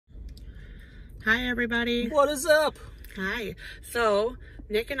Hi everybody. What is up? Hi. So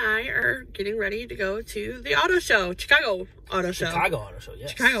Nick and I are getting ready to go to the auto show, Chicago Auto Show. Chicago Auto Show, yes.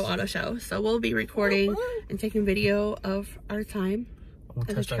 Chicago Auto Show. So we'll be recording and taking video of our time. I'm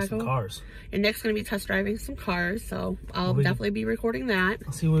gonna test drive some cars. And Nick's gonna be test driving some cars, so I'll definitely be recording that.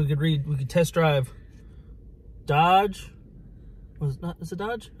 Let's see what we could read. We could test drive Dodge. Was it not? Is it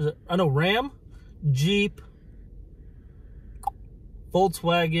Dodge? Is it? I know Ram, Jeep,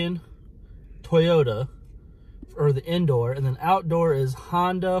 Volkswagen, Toyota for the indoor, and then outdoor is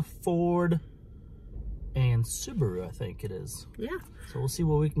Honda, Ford, and Subaru, I think it is. Yeah. So we'll see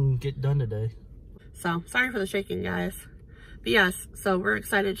what we can get done today. So sorry for the shaking, guys. But yes, so we're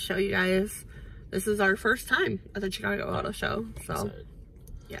excited to show you guys. This is our first time at the Chicago Auto Show. So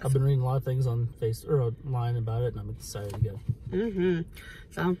yes. I've been reading a lot of things on Facebook or online about it, and I'm excited to go.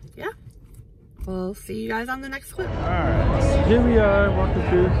 So yeah, we'll see you guys on the next clip. Alright, so here we are walking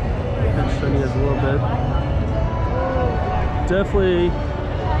through. I'll show you guys a little bit. Definitely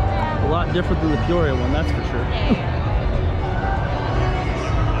a lot different than the Peoria one, that's for sure.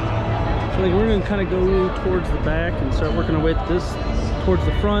 So like, we're going to kind of go towards the back and start working our way towards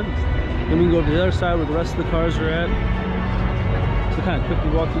the front. Then we can go over to the other side where the rest of the cars are at. So kind of quickly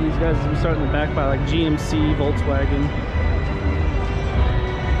walk through these guys as we start in the back by like GMC, Volkswagen.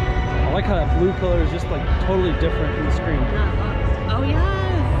 I like how that blue color is just like totally different in the screen. Oh yes!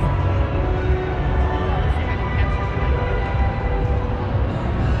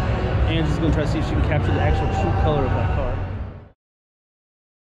 Angie's gonna try to see if she can capture the actual true color of that car.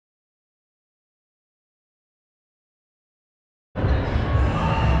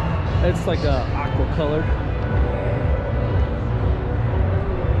 It's like a aqua color.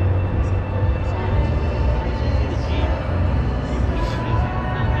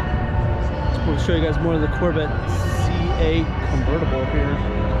 We'll show you guys more of the Corvette CA convertible here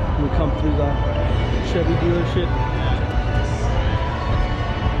when we come through the Chevy dealership.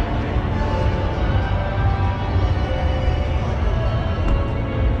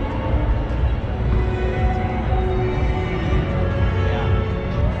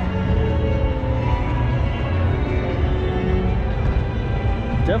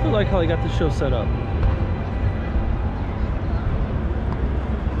 Definitely like how they got the show set up.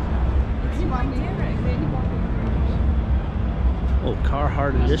 Oh,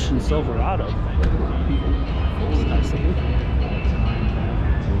 Carhartt Edition Silverado. Nice looking.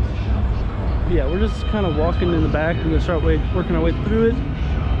 Yeah, we're just kind of walking in the back. We're gonna start working our way through it.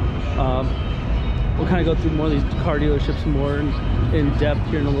 We'll kind of go through more of these car dealerships more in depth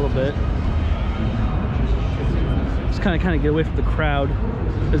here in a little bit. Just kind of get away from the crowd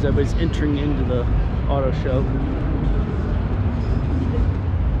as everybody's entering into the auto show.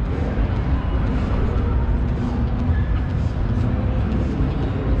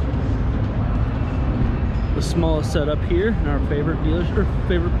 The smallest setup here in our favorite dealership,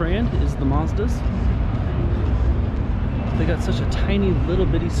 favorite brand, is the Mazdas. They got such a tiny little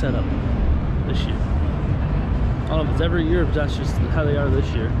bitty setup this year. I don't know if it's every year, but that's just how they are this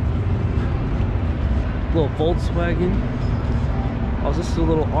year. Little Volkswagen. Oh, is this a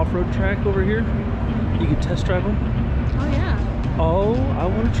little off-road track over here? You can test drive them? Oh yeah. Oh, I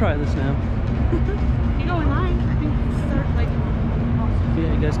want to try this now. You go in line. I think start like.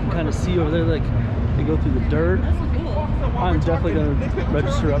 Yeah, you guys can kind of see over there, like they go through the dirt. That's cool. I'm definitely going to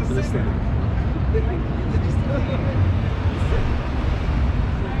register up for this thing.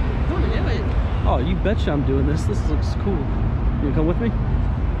 Oh, you betcha I'm doing this. This looks cool. You gonna come with me?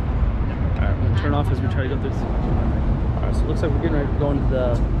 Alright, we're gonna turn off as we try to go through this. Alright, so it looks like we're getting ready to go into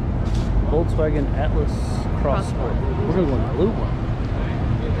the Volkswagen Atlas Cross Sport. We're gonna go in the blue one.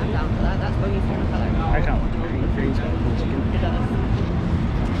 I'm down for that. That's Bogey's favorite color. I kind of like the green. The green's kind of cool looking. It does.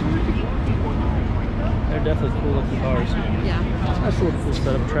 They're definitely cool looking cars. Yeah. That's a little cool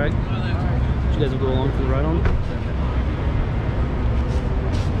setup track. You guys will go along for the ride on.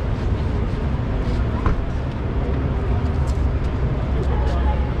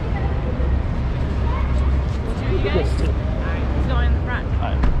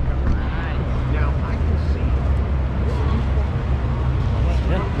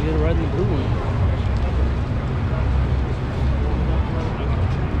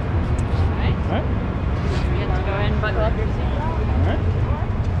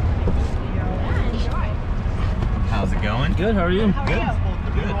 How's it going? Good, how are you? Good.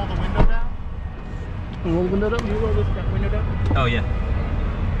 Good. Roll the window down. Roll the window down? Can you roll this window down? Oh, yeah.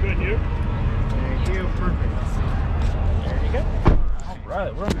 Good, you? Thank you. Perfect. There you go. All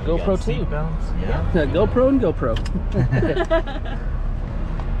right, we're on GoPro too. Yeah. Yeah, GoPro and GoPro.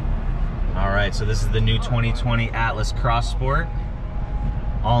 All right, so this is the new 2020 Atlas Cross Sport.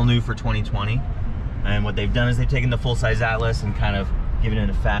 all new for 2020. And what they've done is they've taken the full-size Atlas and kind of given it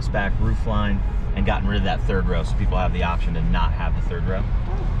a fastback roof line and gotten rid of that third row, so people have the option to not have the third row.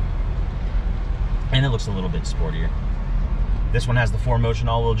 And it looks a little bit sportier. This one has the 4Motion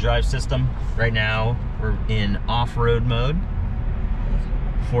all-wheel drive system. Right now, we're in off-road mode.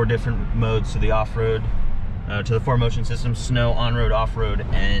 4 different modes to the off-road, to the 4Motion system: snow, on-road, off-road,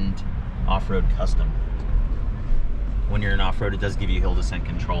 and off-road custom. When you're in off-road, it does give you hill descent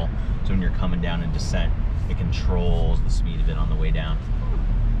control. So when you're coming down in descent, it controls the speed of it on the way down.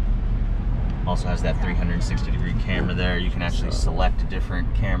 Also has that 360-degree camera there. You can actually select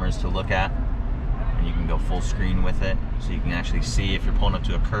different cameras to look at, and you can go full screen with it. So you can actually see if you're pulling up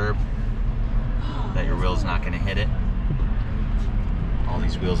to a curb that your wheel's not going to hit it. All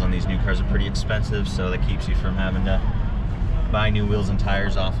these wheels on these new cars are pretty expensive, so that keeps you from having to buy new wheels and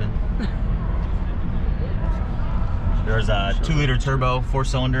tires often. There's a 2-liter turbo,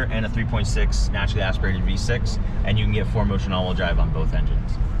 4-cylinder, and a 3.6 naturally aspirated V6, and you can get 4Motion all-wheel drive on both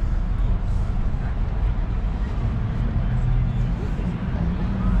engines.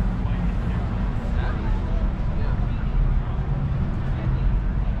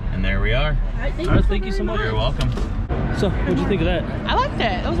 And there we are. All right, thank you so much. You're welcome. So, what'd you think of that? I liked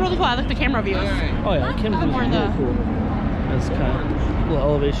it. It was really cool. I liked the camera views. Oh yeah, the camera was really cool. That's kind of a little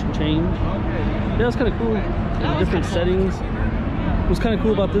elevation change. Yeah, it's kind of cool. Different settings. What's kind of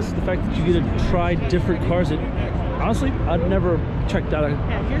cool about this is the fact that you get to try different cars. That, honestly, I'd never checked out a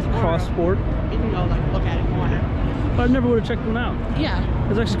cross sport. You can go like look at it more. But I never would have checked one out. Yeah.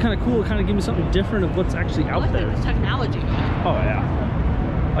 It's actually kind of cool. It kind of gave me something different of what's actually out there. Like the technology. Oh yeah.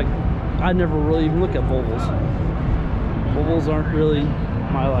 Like, I never really even look at Volvos. Volvos aren't really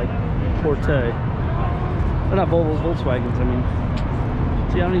my like forte. They're not Volvos, Volkswagens. I mean,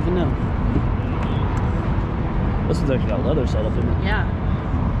 see, I don't even know. This one's actually got leather setup in it. Yeah.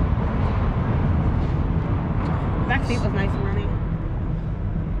 Back seat was nice and running.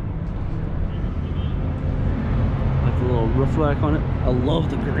 Like the little roof rack on it. I love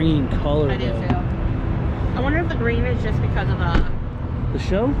the green color. I do too. I wonder if the green is just because of the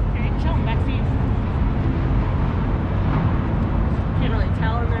show? Show back seat. Can't really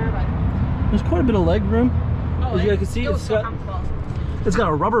tell in there, but there's quite a bit of leg room. Oh, as you guys can see, it's got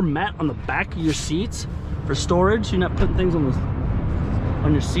a rubber mat on the back of your seats for storage. You're not putting things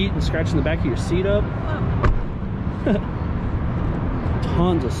on your seat and scratching the back of your seat up. Oh.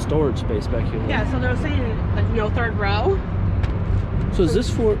 Tons of storage space back here. Yeah, so they're saying like no third row. So is this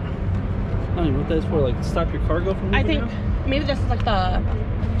for, I don't know what that is for, like stop your cargo from moving I think out? Maybe this is like the, I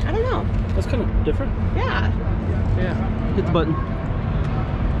don't know. That's kind of different. Yeah. Yeah. Hit the button.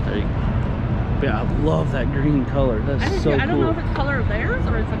 There you go. Yeah, I love that green color. That's so cool. I don't know if it's color of theirs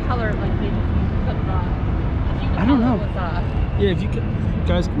or it's a color like they just put I don't know. Yeah, if you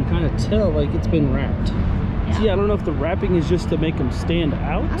guys can kind of tell, like it's been wrapped. Yeah. See, I don't know if the wrapping is just to make them stand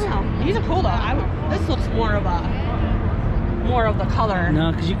out. I don't know. These are cool though. This looks more of the color.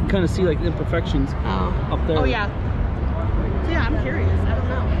 No, because you can kind of see like the imperfections up there. Oh yeah. So yeah, I'm curious. I don't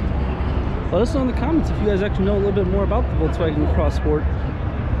know. Let us know in the comments if you guys actually know a little bit more about the Volkswagen Cross Sport.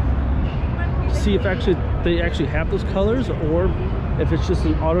 See if they actually have those colors, or if it's just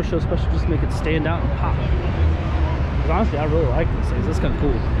an auto show special just to make it stand out and pop. Because honestly, I really like these things. That's kind of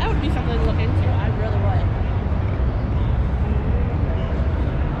cool. That would be something to look into. I really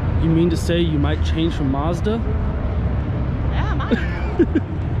would. You mean to say you might change from Mazda? Yeah, I might.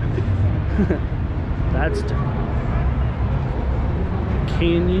 That's different.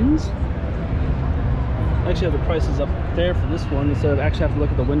 Canyons. I actually have the prices up there for this one instead of actually having to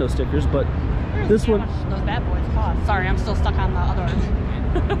look at the window stickers, but this one, those bad boys cost. Sorry, I'm still stuck on the other ones.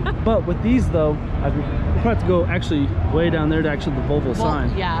 but with these though, I've have to go actually way down there to actually the Volvo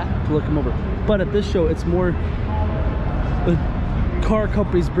sign. Yeah. To look them over. But at this show, it's more the car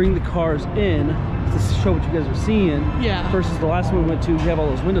companies bring the cars in to show what you guys are seeing. Yeah. Versus the last one we went to, you have all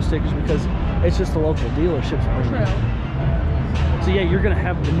those window stickers because it's just the local dealerships. True. So yeah, you're gonna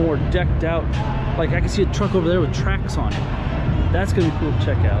have the more decked out. Like I can see a truck over there with tracks on it. That's gonna be cool to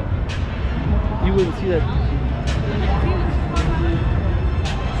check out. You wouldn't see that.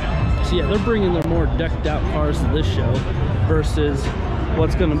 So yeah, they're bringing their more decked out cars to this show versus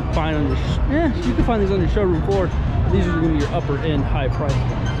what's gonna find on your. Yeah, you can find these on your showroom floor. These are gonna be your upper end, high price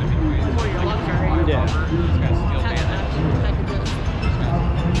ones. Yeah.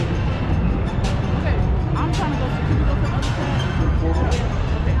 I'm trying to go. Can we go to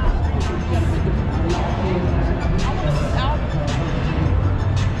the other side?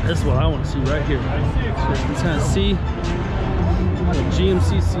 This is what I want to see right here. So you can kind of see the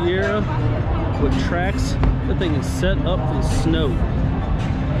GMC Sierra with tracks. That thing is set up for the snow.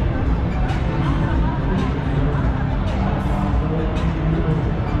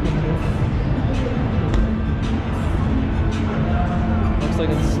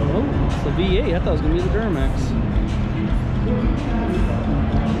 I thought it was gonna be the Duramax.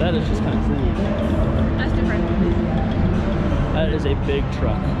 That is just kind of cool. That's different. That is a big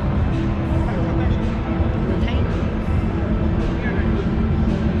truck.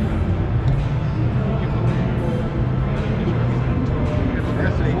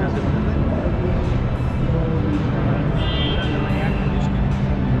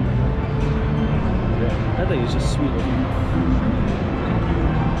 That thing is just sweet looking.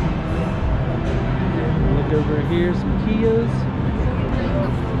 Look over here, some Kias.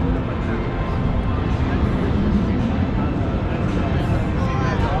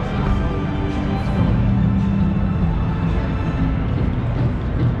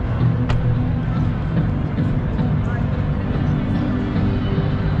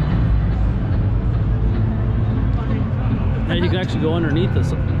 Now you can actually go underneath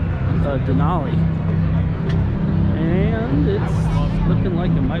this Denali. And it's looking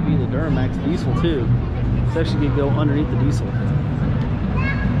like it might be the Duramax diesel too. It's actually gonna go underneath the diesel.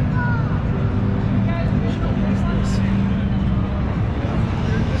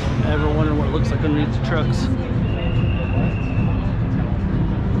 Ever wondering what it looks like underneath the trucks?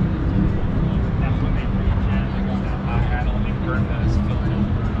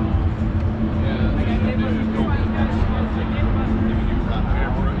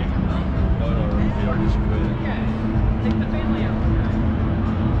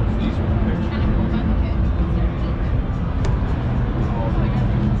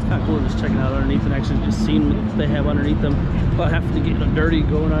 Just checking out underneath and actually just seeing what they have underneath them. But have to get dirty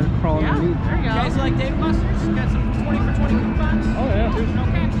going on crawling underneath. There you go. You guys like Dave & Buster's? Got some 20 for 20 coupons? Oh yeah.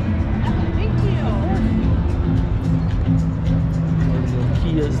 Okay. Thank you. Little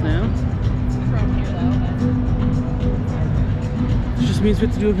Kias now. It just means we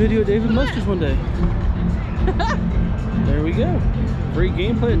have to do a video of Dave & Buster's one day. There we go. Free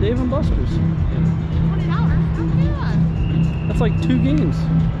gameplay at Dave & Buster's. $20. Oh, That's like 2 games.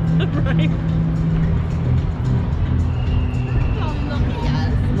 right.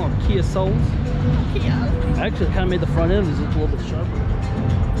 Little Kia Souls. Kias. Actually, it kind of made the front end just a little bit sharper.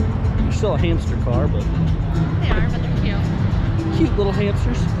 You're still a hamster car, but They are, but they're cute. cute little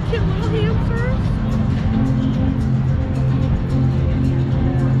hamsters. Cute little hamsters.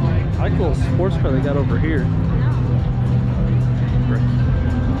 I like the little sports car they got over here.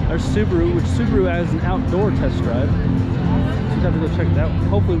 There's Subaru, which Subaru has an outdoor test drive. Should have to go check that.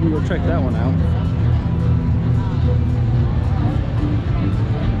 Hopefully we will check that one out.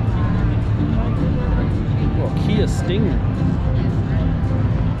 Well, Kia Stinger.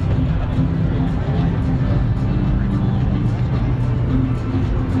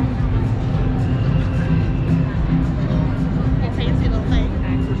 A fancy little thing.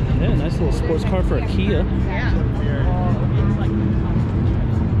 Yeah, nice little sports car for a Kia. Yeah.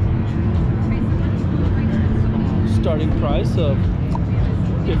 Starting price of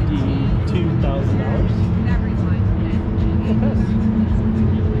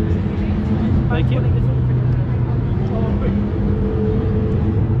 $52,000. Thank you.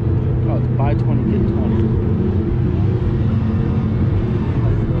 Oh, it's buy 20, get 20.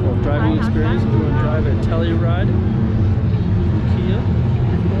 Little driving experience if you want to drive a Telluride. Kia.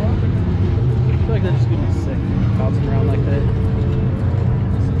 I feel like that's just gonna be sick. Bouncing around like that.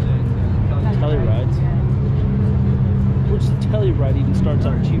 Tellurides. Which the Telluride even starts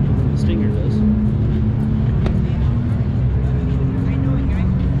out cheaper than the Stinger does.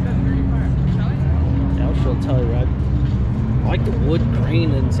 Yeah, I'll show the Telluride. I like the wood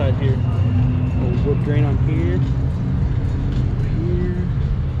grain inside here. Little wood grain on here. Here.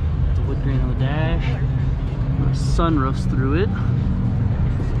 The wood grain on the dash. Sunroofs through it.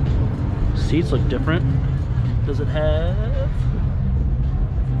 Seats look different. Does it have...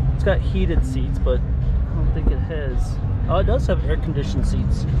 It's got heated seats, but I don't think it has... Oh, it does have air-conditioned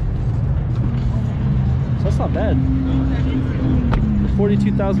seats. So that's not bad. For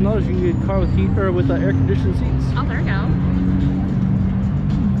 $42,000, you can get a car with heat or with air-conditioned seats. Oh, there you go.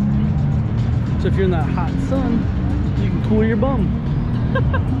 So if you're in that hot sun, you can cool your bum.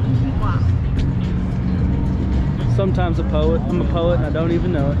 Wow. Sometimes a poet. I'm a poet and I don't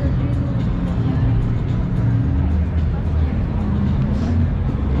even know it.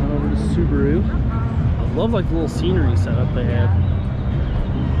 Going over to Subaru. I love like the little scenery setup they have.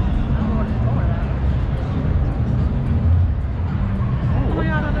 Oh my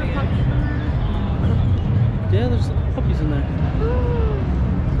god, other puppies. Yeah, there's puppies in there.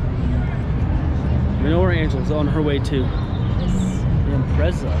 We know where Angela's on her way to. The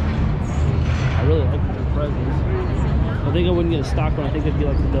Impreza. I really like the Imprezas. I think I wouldn't get a stock one. I think it'd be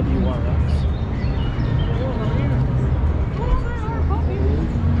like the WRX.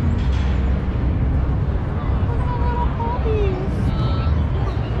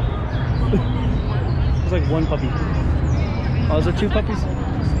 there's like one puppy. Oh, is there two puppies?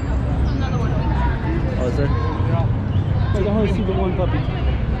 Oh, is there? I can only see the one puppy.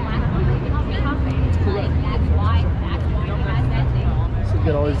 That's correct. So you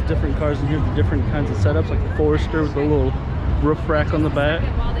got all these different cars in here, the different kinds of setups, like the Forester with the little roof rack on the back.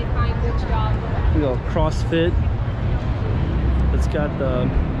 We got CrossFit. It's got the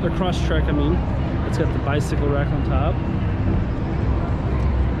Cross Trek, I mean. It's got the bicycle rack on top.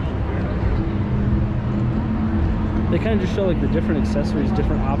 They kind of just show like the different accessories,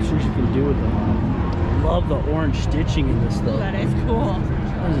 different options you can do with them. Love the orange stitching in this though. That is cool.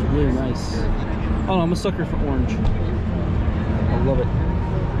 That is really nice. Oh, no, I'm a sucker for orange. I love it. A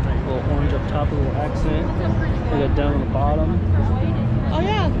little orange up top, a little accent. They got down on the bottom. Oh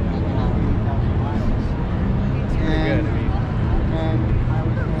yeah. It's pretty good.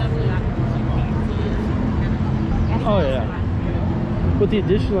 Oh yeah. With the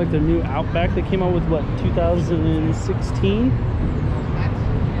addition, like their new Outback that came out with what, 2016?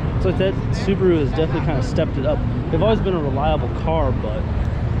 It's like that Subaru has definitely kind of stepped it up. They've always been a reliable car, but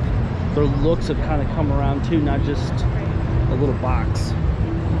their looks have kind of come around too, not just a little box.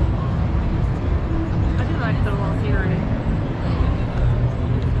 I do like the little scenery.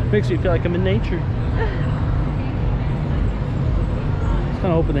 Makes me feel like I'm in nature. I was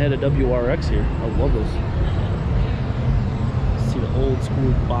kind of hoping they had a WRX here. I love those. See the old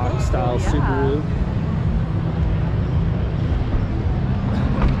school box style Subaru.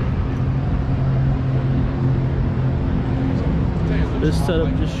 This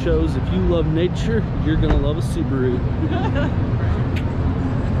setup just shows if you love nature, you're gonna love a Subaru.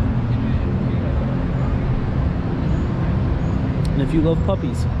 And if you love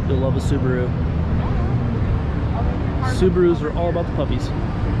puppies, you'll love a Subaru. Subarus are all about the puppies.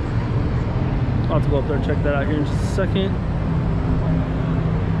 I'll have to go up there and check that out here in just a second.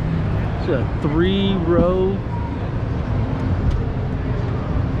 It's a 3-row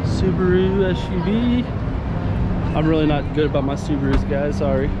Subaru SUV. I'm really not good about my Subarus, guys,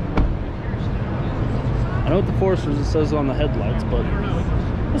 sorry. I know what the Foresters it says on the headlights, but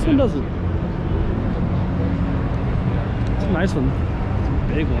this one doesn't. It's a nice one. It's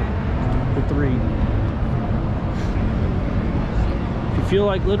a big one for 3. If you feel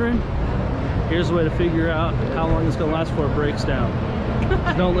like littering, here's a way to figure out how long it's gonna last before it breaks down.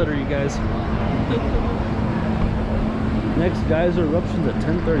 Don't litter, you guys. Next, geyser eruptions at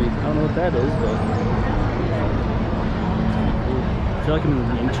 10:30. I don't know what that is, but I feel like I'm in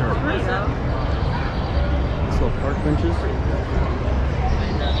nature. These little park benches.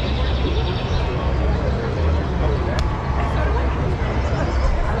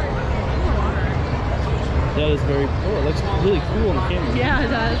 That is very, oh, it looks really cool on the camera. Yeah, it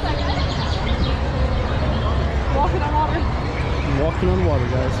does. Walking on water. I'm walking on water,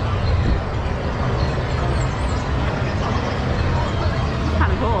 guys.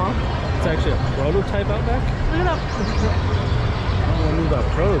 Kind of cool. It's actually a prototype Outback. Look it up. I don't know about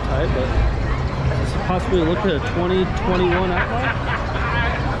prototype, but it's possibly looking at a 2021 Outback.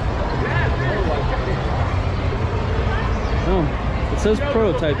 Oh, it says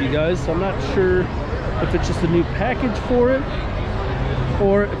prototype, you guys, so I'm not sure if it's just a new package for it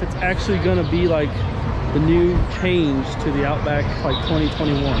or if it's actually going to be like the new change to the Outback like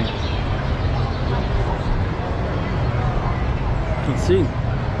 2021. Let's see.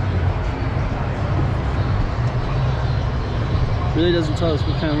 Really doesn't tell us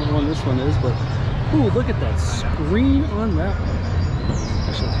what kind of one this one is, but ooh, look at that screen on that one.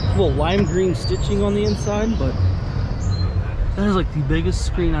 Actually, a little lime green stitching on the inside, but that is like the biggest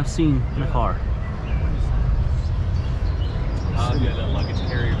screen I've seen in a car.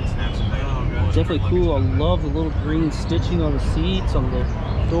 Definitely cool. I love the little green stitching on the seats, on the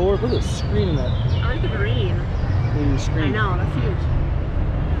door. Look at the screen in that. I like the green. Screen. I know, that's huge.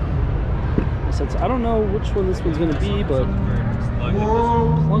 I don't know which one this one's going to be, but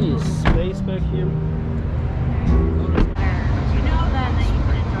plenty of space back here.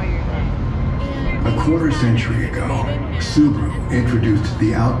 A quarter century ago, Subaru introduced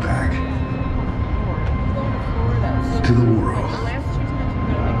the Outback to the world.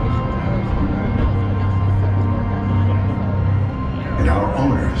 And our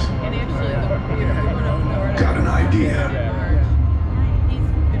owners got an idea.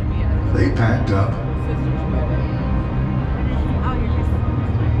 They packed up,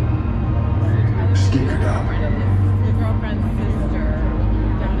 stickered up,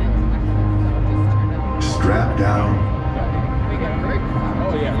 strapped down,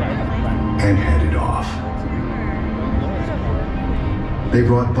 and headed off. They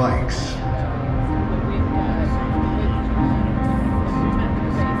brought bikes,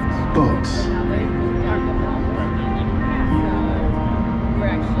 boats,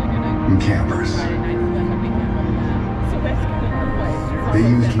 campers. They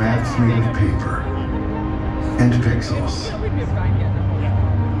used maps made of paper and pixels.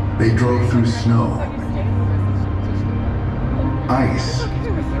 They drove through snow, ice,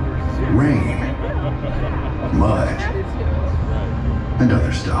 rain, mud, and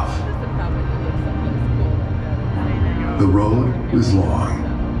other stuff. The road was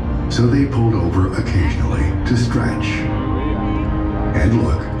long, so they pulled over occasionally to stretch and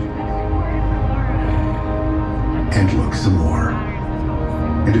look some more.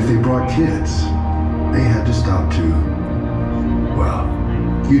 And if they brought kids, they had to stop too. Well,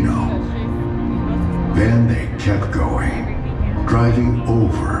 you know. Then they kept going, driving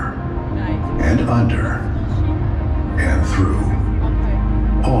over and under and through,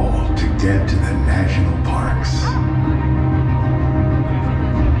 all to get to the national parks.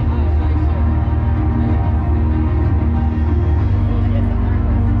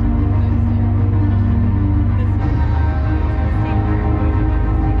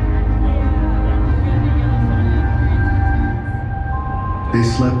 They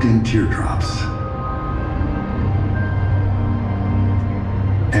slept in teardrops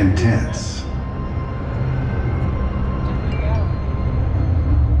and tents.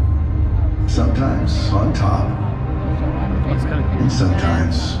 Sometimes on top, and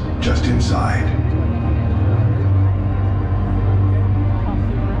sometimes just inside.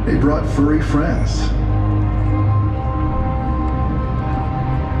 They brought furry friends.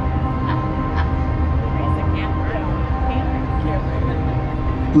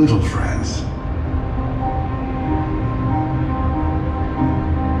 Little friends.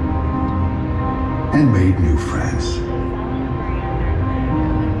 And made new friends.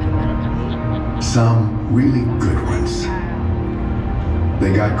 Some really good ones.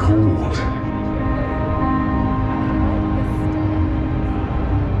 They got cold.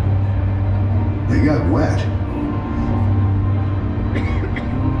 They got wet.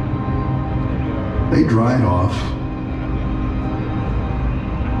 They dried off.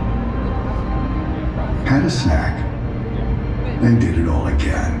 Had a snack, and did it all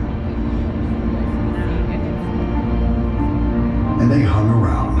again. And they hung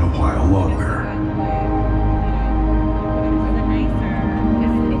around a while longer.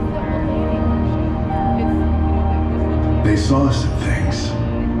 They saw some things,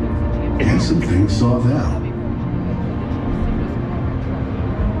 and some things saw them.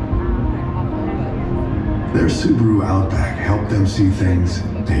 Their Subaru Outback helped them see things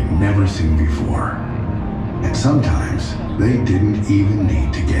they'd never seen before. And sometimes they didn't even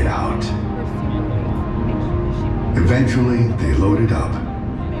need to get out. Eventually, they loaded up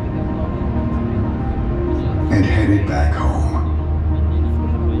and headed back home.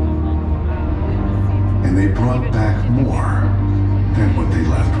 And they brought back more than what they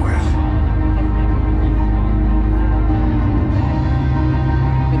left with.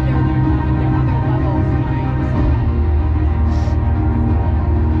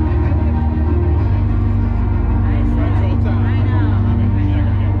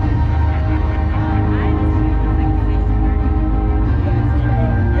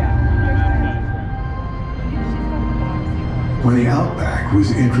 When the Outback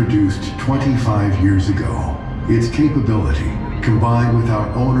was introduced 25 years ago, its capability, combined with our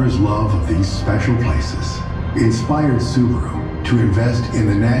owner's love of these special places, inspired Subaru to invest in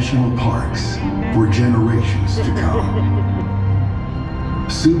the national parks for generations to come.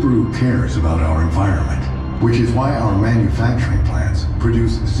 Subaru cares about our environment, which is why our manufacturing plants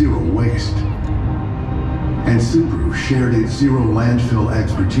produce zero waste. And Subaru shared its zero landfill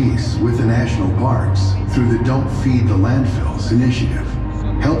expertise with the national parks through the Don't Feed the Landfills initiative,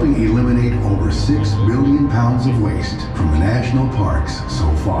 helping eliminate over 6 billion pounds of waste from the national parks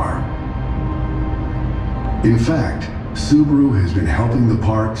so far. In fact, Subaru has been helping the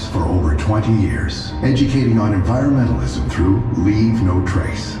parks for over 20 years, educating on environmentalism through Leave No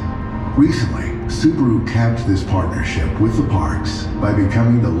Trace. Recently, Subaru capped this partnership with the parks by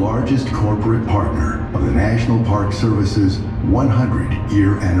becoming the largest corporate partner of the National Park Service's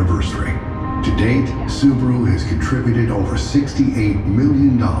 100-year anniversary. To date, Subaru has contributed over $68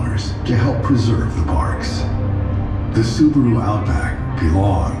 million to help preserve the parks. The Subaru Outback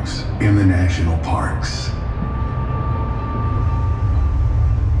belongs in the national parks.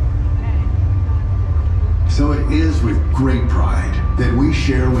 So it is with great pride that we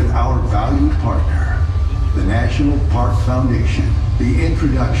share with our valued partner, the National Park Foundation, the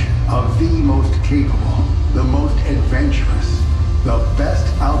introduction of the most capable, the most adventurous, the best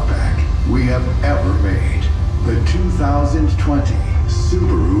Outback we have ever made. The 2020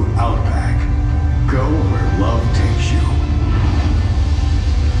 Subaru Outback. Go where love takes you.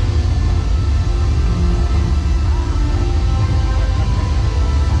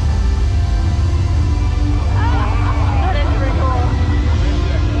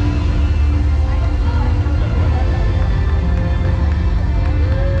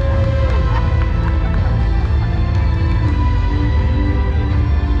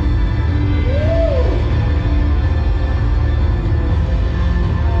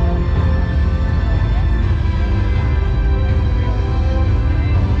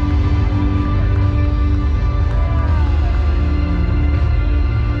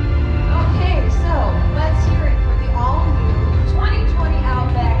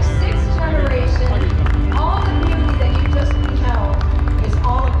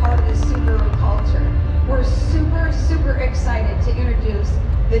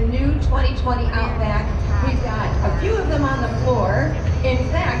 In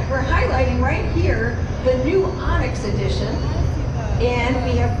fact, we're highlighting right here the new Onyx edition, and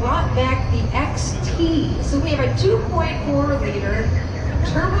we have brought back the XT. So we have a 2.4-liter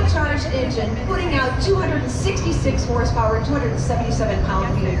turbocharged engine putting out 266 horsepower, 277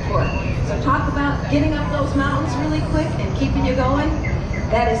 pound-feet of torque. So talk about getting up those mountains really quick and keeping you going.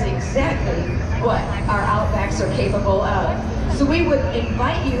 That is exactly what our Outbacks are capable of. So we would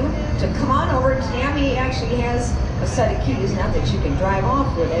invite you to come on over. Tammy actually has a set of keys, not that you can drive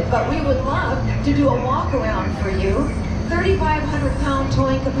off with it, but we would love to do a walk around for you. 3,500 pound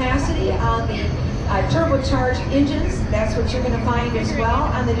towing capacity on the turbocharged engines. That's what you're going to find as well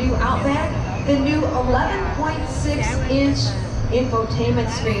on the new Outback. The new 11.6-inch infotainment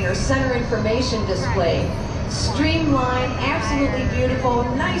screen or center information display. Streamlined, absolutely beautiful,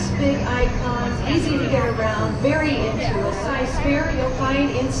 nice big icons, easy to get around, very intuitive. Size spare you'll find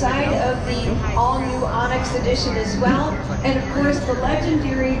inside of the all-new Onyx edition as well. And of course the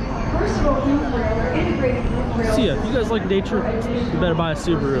legendary versatile roof rail or integrated roof rail. See, if you guys like nature, you better buy a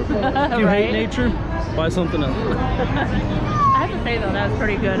Subaru. If you hate nature, buy something else. I have to say though, that was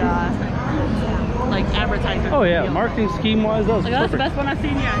pretty good like advertising. Oh yeah, marketing scheme wise, that was like, that's the best one I've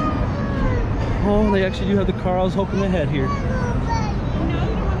seen yet. Oh, they actually do have the car I was hoping they had here.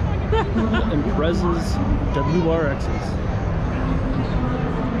 Imprezas WRXs.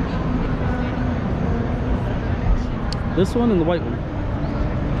 This one and the white one.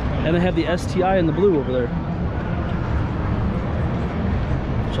 And they have the STI in the blue over there.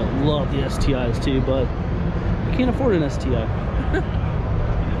 Which I love the STIs too, but I can't afford an STI.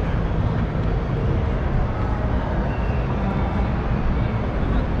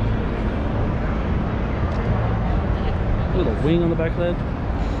 Look at the wing on the back of that.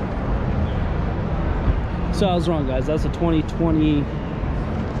 So I was wrong, guys. That's a 2020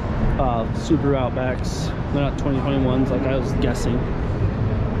 Subaru Outbacks. They're not 2021s like I was guessing.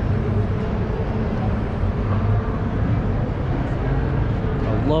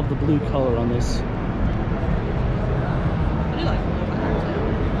 I love the blue color on this. I do like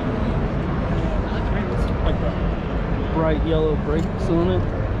the Like the bright yellow brakes on it.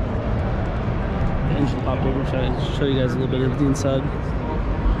 The engine popped over. Show you guys a little bit of the inside.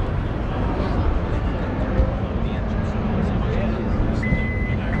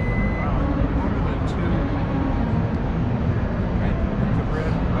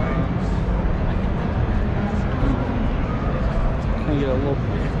 Get a little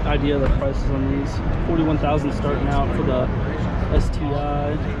idea of the prices on these. $41,000 starting out for the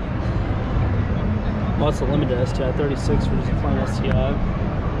STI. Well, it's a limited STI. 36 for just a plain STI.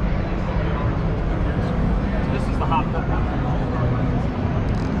 This is the hot one.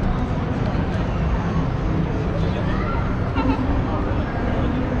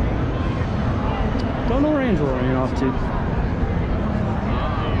 Don't know where Angela ran off to.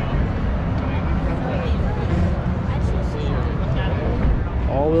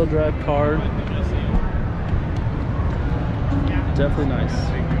 All-wheel drive car. Definitely nice.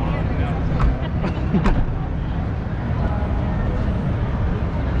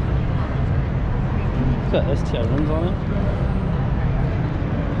 It's got STI rims on it.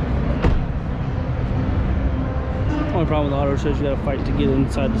 Only problem with the auto shows, you gotta fight to get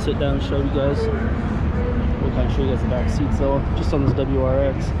inside to sit down and show you guys. We'll kind of show you guys the back seats though, just on this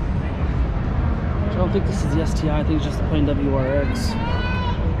WRX. I don't think this is the STI, I think it's just the plain WRX.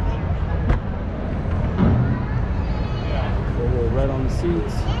 Red on the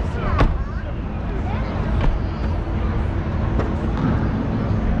seats.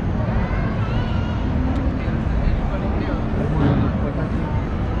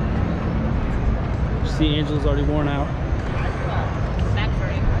 See, Angela's already worn out.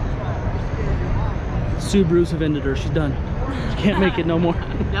 Subarus have ended her. She's done. She can't make it no more.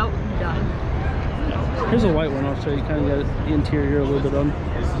 Nope, done. Here's a white one. I'll show you. Kind of got the interior a little bit on,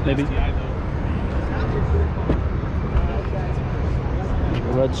 maybe.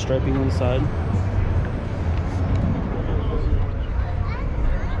 Red striping on the side.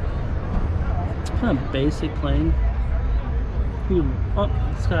 Kind of basic plain. Oh,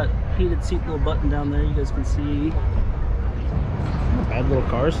 it's got heated seat, little button down there. You guys can see. Not bad little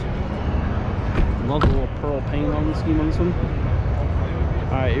cars. Love the little pearl paint on the scheme on this one.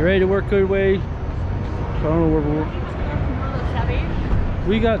 All right, you ready to work your way? I don't know where we're. Chevy.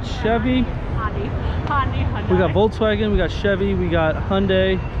 We got Chevy. Hyundai. We got Volkswagen, we got Chevy, we got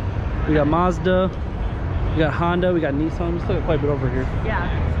Hyundai, we got Mazda, we got Honda, we got Nissan. We still got quite a bit over here. Yeah,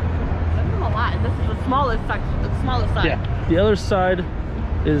 that's a lot. And this is the smallest section, the smallest side. Yeah, the other side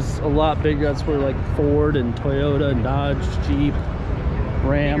is a lot bigger. That's where like Ford and Toyota and Dodge, Jeep,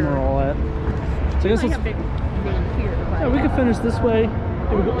 Ram are all at. So I guess have big names here, but Yeah, we can finish this way.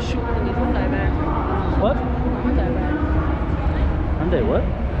 Here we go. Shoot. What? Hyundai what?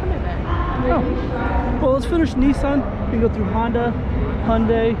 Oh. Well, let's finish Nissan. We can go through Honda,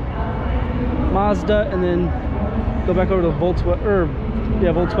 Hyundai, Mazda, and then go back over to Volkswagen,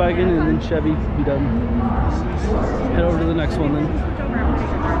 and then Chevy. Be done. Head over to the next one then.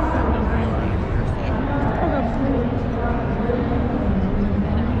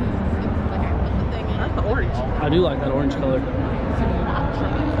 That's the orange. I do like that orange color.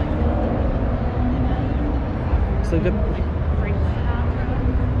 So good.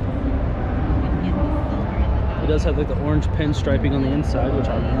 It does have like the orange pinstriping on the inside, which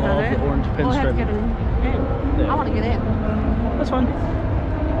I love. The orange pinstriping. I want to get in. That's fine.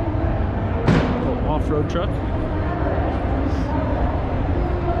 Little off-road truck.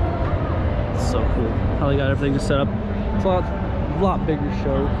 It's so cool how they got everything just set up. It's a lot bigger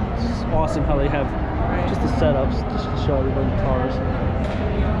show. It's awesome how they have just the setups just to show everybody the cars.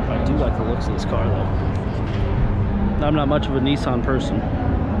 I do like the looks of this car though. I'm not much of a Nissan person.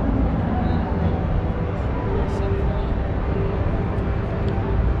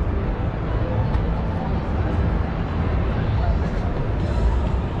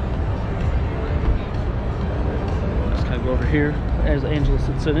 Just kind of go over here as Angela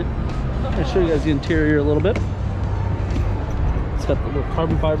sits in it. I'll show you guys the interior a little bit. It's got the little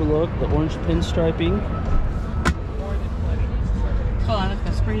carbon fiber look, the orange pinstriping. Oh, I like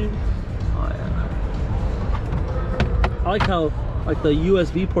the screen. Oh yeah. I like how the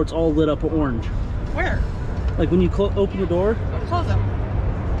USB port's all lit up orange. Where? Like when you open the door. Close them.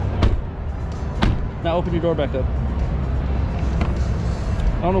 Now open your door back up.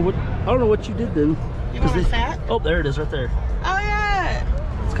 I don't know what you did then. You want to sat? Oh, there it is right there. Oh yeah.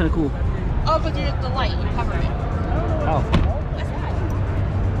 It's kind of cool. Oh, but there's the light. You cover it. Oh.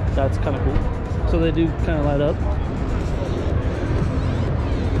 That's kind of cool. So they do kind of light up.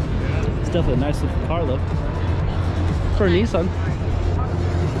 It's definitely a nice looking car though. For a Nissan.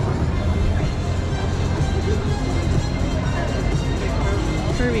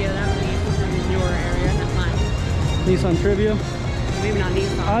 Trivia, that would be in your area, not mine. Nissan Trivia? Maybe not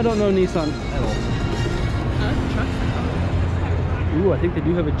Nissan. I don't know Nissan at all. Ooh, I think they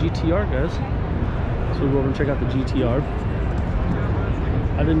do have a GTR, guys. So we'll go over and check out the GTR.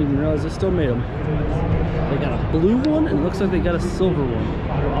 I didn't even realize they still made them. They got a blue one, and it looks like they got a silver one.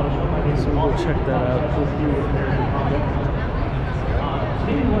 So we'll go check that out.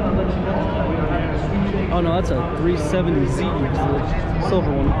 Oh no, that's a 370Z, the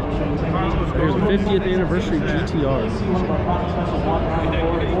silver one. There's a 50th anniversary GTR.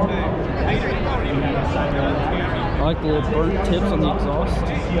 I like the little burnt tips on the exhaust.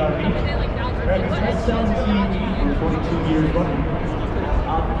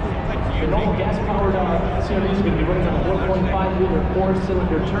 The normal gas-powered CRV is going to be running on a 1.5-liter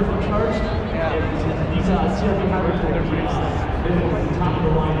 4-cylinder turbocharged. These CRV hybrids will produce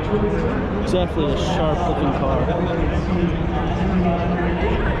top-of-the-line turbos. Definitely a sharp-looking car.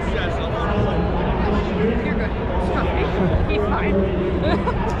 You're good. He's fine.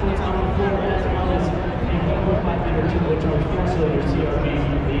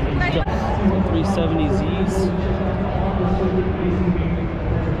 370Zs.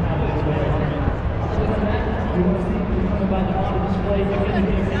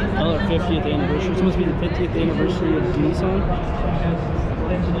 Another 50th anniversary. It's supposed to be the 50th anniversary of Nissan.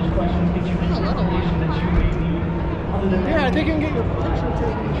 Yeah, they can get your picture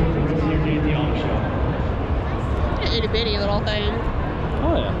too. Itty bitty little thing.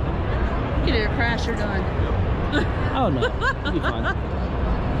 Oh yeah. Get in a crash, you're done. Oh no, you'll be fine. A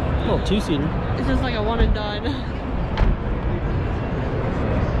little two-seater. It's just like a one and done.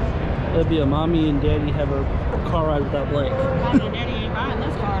 That'd be a mommy and daddy have a car ride without Blake. Mommy and daddy ain't buying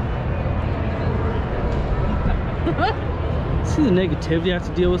this car. See the negativity I have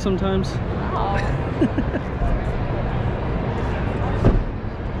to deal with sometimes? Oh.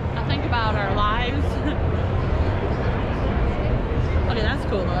 I think about our lives. Okay, that's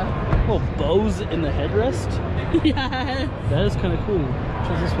cool though. Little bows in the headrest? Yeah. That is kind of cool.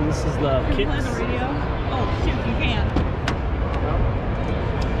 What's this one? This is the Can you play kicks. the radio? Oh shoot, you can.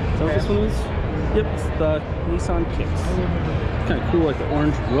 Is that what this one is? Yep, it's the Nissan Kicks. Kind of cool, like the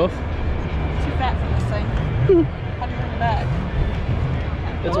orange roof. Too fat for this thing. How do you bring it back?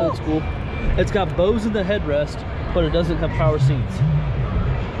 It's old school. It's got bows in the headrest, but it doesn't have power seats.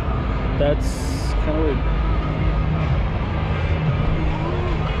 That's kind of weird.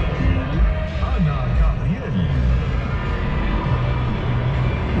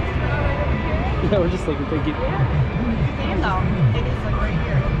 Yeah, we're just looking, thank you. Damn though. It is like right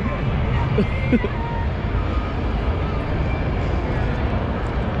here.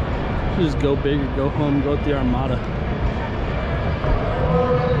 Just go big or go home, go with the Armada.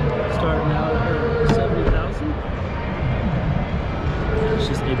 Starting out at 70,000. It's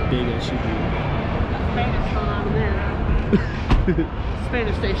just a big SUV. Spanish on there.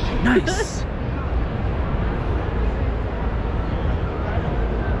 Spanish station. Nice.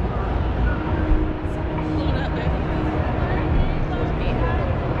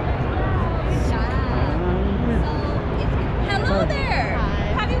 Hello there.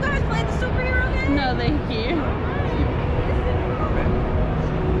 Have you guys played the superhero game? No, thank you.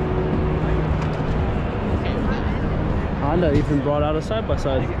 Honda even brought out a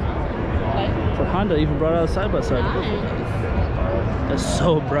side-by-side. So Honda even brought out a side-by-side. Nice. It's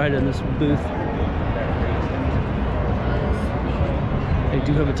so bright in this booth. They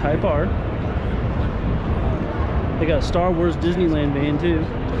do have a Type R. They got a Star Wars Disneyland van too.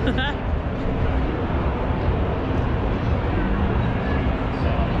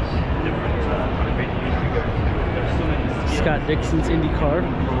 Scott Dixon's Indy car.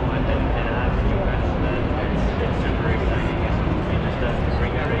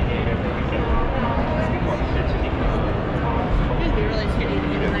 It'd be really skinny to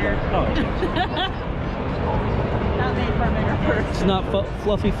get in there. Oh. Not made for a bigger person. It's not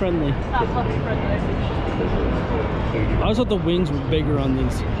fluffy friendly. Not fluffy friendly. I always thought the wings were bigger on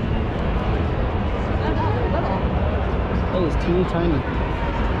these. That was teeny tiny.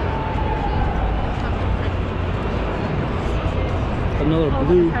 Another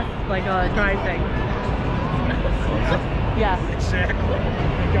blue. Like a dry thing. Yeah. Exactly.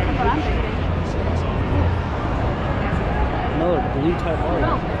 That's what I'm thinking. Another blue Type R.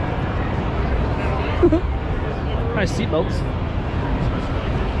 Nice seatbelts.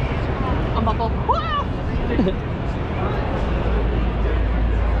 Unbuckle.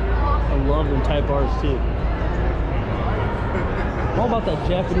 I love them Type R's too. I'm all about that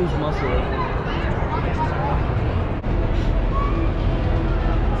Japanese muscle.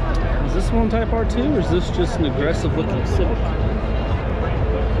 Is this one Type R too, or is this just an aggressive looking Civic?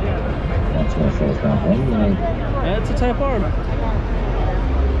 Yeah, it's a Type R.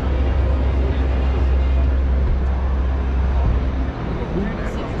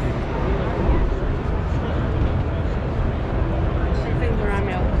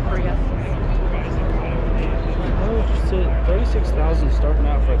 Oh, just at 36,000 starting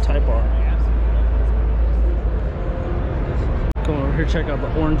out for a Type R. Going over here, check out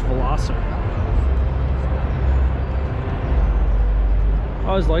the orange Veloster. I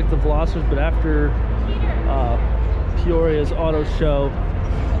always liked the Velocers, but after Peoria's auto show,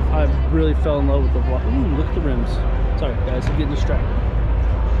 I really fell in love with the Veloster. Ooh, look at the rims. Sorry guys, I'm getting distracted.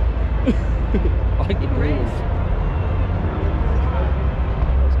 I like the green ones.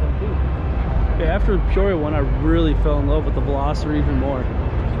 That's kind of cool. Yeah, after the Peoria one, I really fell in love with the Veloster even more.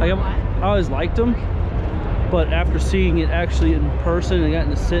 Like I always liked them, but after seeing it actually in person and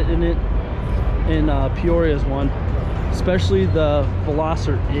getting to sit in it in Peoria's one, especially the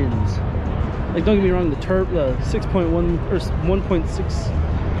Veloster ends. Like, don't get me wrong, the 6.1 or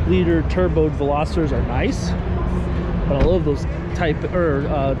 1.6 liter turboed Velosters are nice, but I love those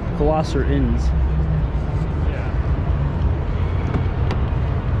Veloster ends.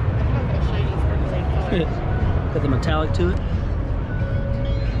 Got the metallic to it.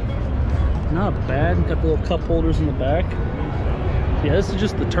 Not bad. Got the little cup holders in the back. Yeah, this is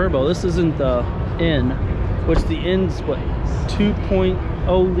just the turbo. This isn't the N, which the N's what,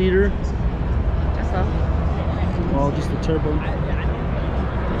 2.0 liter. Just so. Well, just the turbo.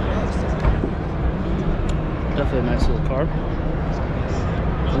 Definitely a nice little car.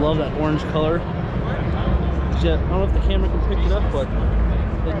 I love that orange color. Yeah, I don't know if the camera can pick it up, but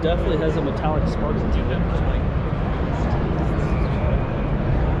it definitely has a metallic sparkle to it.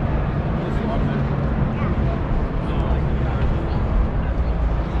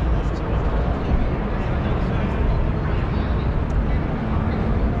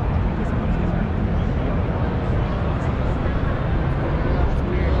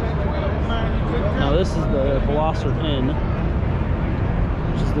 Now this is the Veloster N,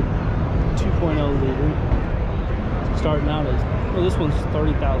 which is the 2.0 liter. Starting out as, well, this one's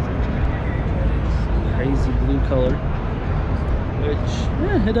 30,000. Crazy blue color, which,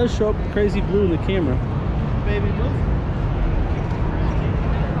 yeah, it does show up crazy blue in the camera. Baby blue.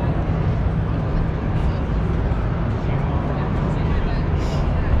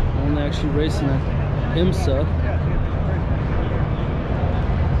 Only actually racing at IMSA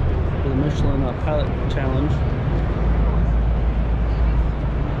for the Michelin Pilot Challenge.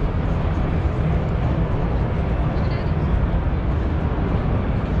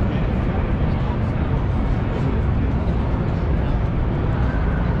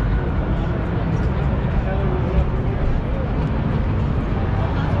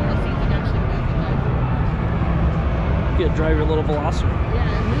 drive your little Velocity. Yeah,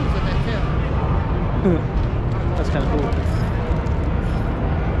 it moves with it too. That's kind of cool.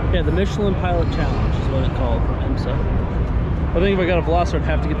 Yeah, the Michelin Pilot Challenge is what it's called for IMSA. I think if I got a Velocity, I'd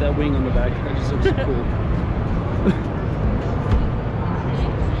have to get that wing on the back. That just looks so cool.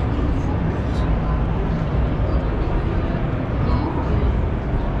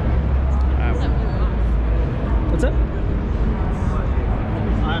 What's that?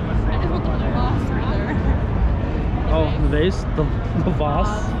 Oh, the vase? The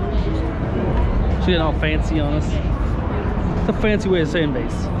vase? She's getting all fancy on us. It's a fancy way of saying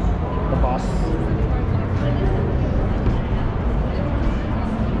vase. The vase.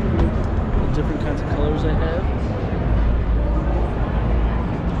 The different kinds of colors they have.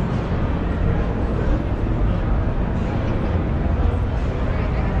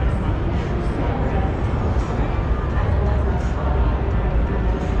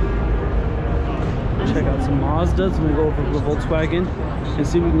 Check out some Mazdas. I'm gonna go over to the Volkswagen and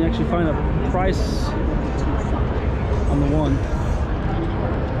see if we can actually find a price on the one.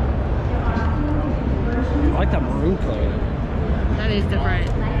 I like that maroon color. That is different.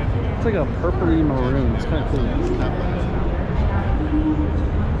 It's like a purpley maroon. It's kind of cool. I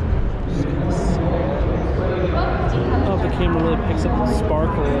don't know if the camera really picks up the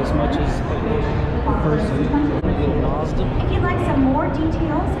sparkle as much as the person. Mazda. If you'd like some more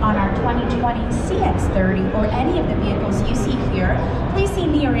details on our 2020 CX-30 or any of the vehicles you see here, please see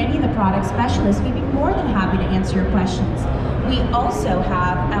me or any of the product specialists. We'd be more than happy to answer your questions. We also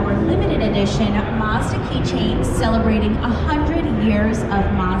have our limited edition Mazda keychains celebrating 100 years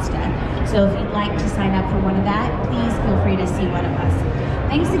of Mazda. So if you'd like to sign up for one of that, please feel free to see one of us.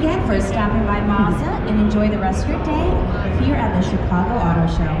 Thanks again for stopping by Mazda and enjoy the rest of your day here at the Chicago Auto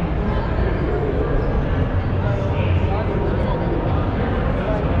Show.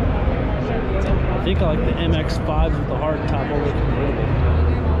 I think I like the MX-5s with the hard top over the convertible.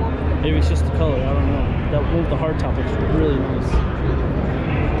 Maybe it's just the color, I don't know. That one with the hard top looks really nice.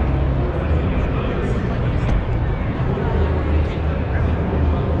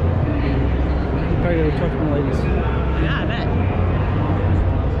 Probably gotta talk to the ladies. Yeah, I bet.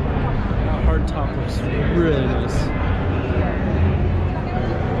 That hard top looks really nice.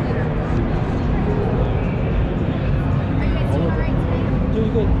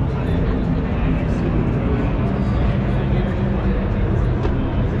 Doing good.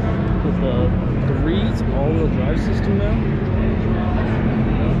 The Breeze all-wheel drive system now.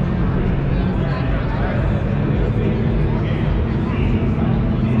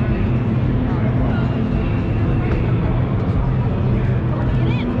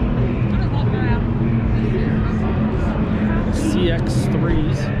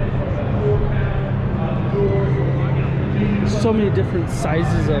 CX-3s. So many different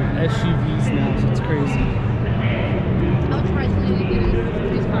sizes of SUVs now, so it's crazy.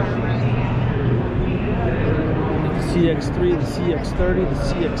 CX-3, the CX-30, the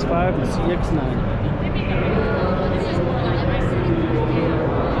CX-5, and the CX-9.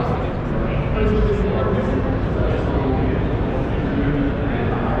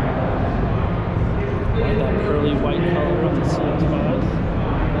 Like that pearly white color on the CX-5.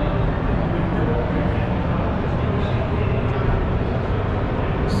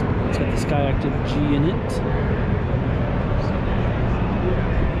 It's got the Skyactiv G in it.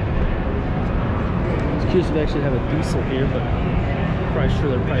 Curious if they actually have a diesel here, but I'm probably sure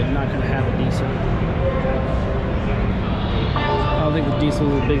they're probably not going to have a diesel. I don't think the diesel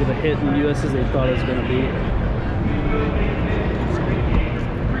was as big of a hit in the US as they thought it was going to be.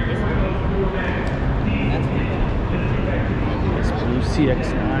 This blue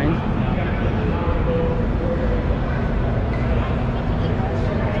CX-9.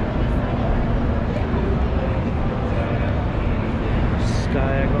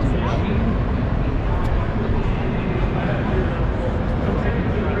 Skyactiv G.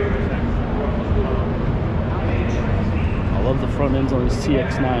 I love the front ends on the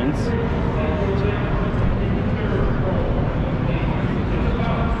CX-9s.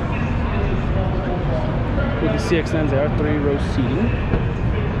 With the CX-9s, they are 3-row seating.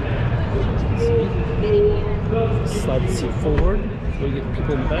 Slide the seat forward so we get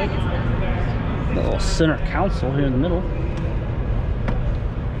people in the back. Got a little center console here in the middle.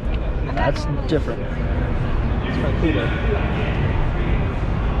 That's different. It's kind of cool though.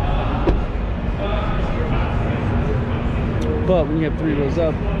 But when you have 3 rows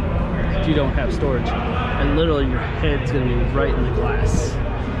up, you don't have storage. And literally your head's gonna be right in the glass.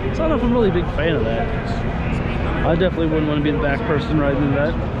 So I don't know if I'm really a big fan of that. I definitely wouldn't want to be the back person riding in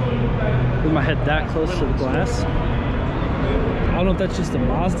that. With my head that close to the glass. I don't know if that's just a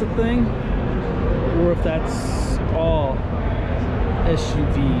Mazda thing, or if that's all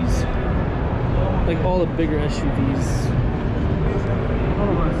SUVs. Like all the bigger SUVs.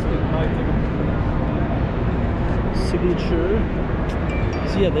 Signature.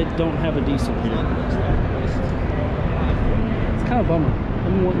 So yeah, they don't have a diesel here. It's kind of a bummer. I've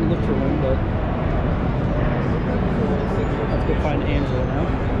been wanting to look for one, but I have to go find Angela now.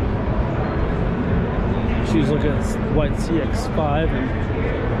 She was looking at white CX-5 and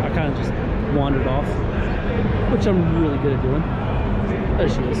I kind of just wandered off, which I'm really good at doing. There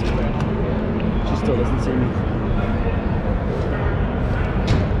she is. She still doesn't see me.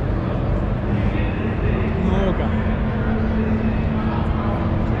 Okay.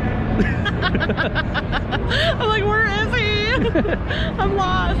 I'm like, where is he? I'm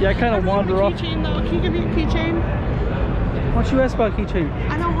lost. Yeah, I kind of wander off. Keychain though. Can you give me a keychain? Why don't you ask about a keychain?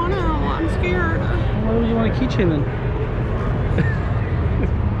 I don't want to. I'm scared. Why would you want a keychain then?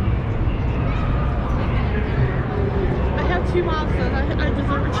 I have 2 Mazdas. I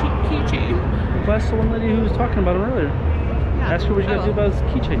deserve a keychain. Well, that's the one lady who was talking about him earlier. Yeah. Ask her what you gotta do about his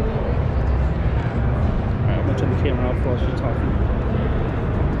keychain. Alright, I'm gonna turn the camera off while she's talking.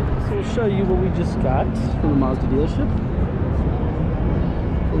 So we'll show you what we just got from the Mazda dealership.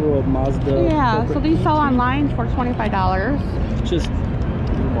 A little Mazda. Yeah, so these sell online for $25. Just a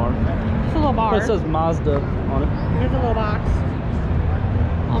little bar. It's a little bar. But it says Mazda on it. Here's a little box.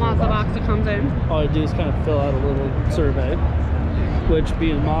 A Mazda box that comes in. All I do is kind of fill out a little survey, which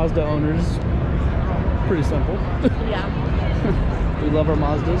being Mazda owners, pretty simple. Yeah. We love our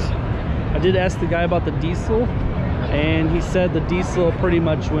Mazdas. I did ask the guy about the diesel, and he said the diesel pretty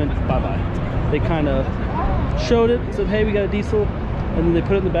much went bye-bye. They kind of showed it, said, hey, we got a diesel, and then they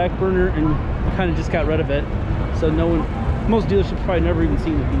put it in the back burner and kind of just got rid of it. So no one, most dealerships probably never even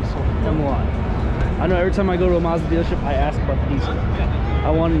seen the diesel. I'm lying. I know every time I go to a Mazda dealership, I ask about the diesel. I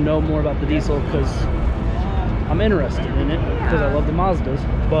want to know more about the diesel because I'm interested in it because I love the Mazdas,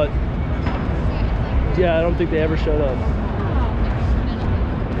 but yeah, I don't think they ever showed up.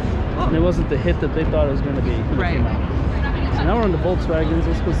 And it wasn't the hit that they thought it was going to be. Right. So now we're on the Volkswagens.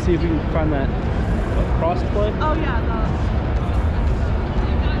 Let's go see if we can find that crossplay. Oh yeah,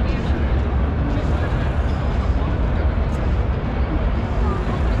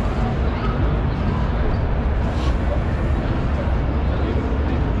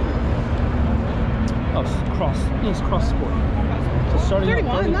 Yes, cross sport. So starting 31,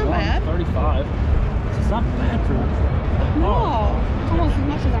 at 31, not bad. 35. So it's not bad for no, it's almost as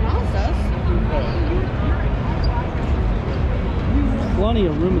much as a Mazda's. Plenty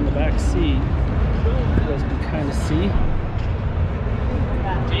of room in the back seat. You guys can kind of see.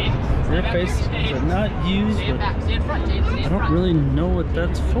 Rear faces are not used, but I don't really know what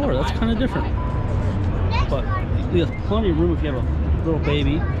that's for. That's kind of different. But we have plenty of room if you have a little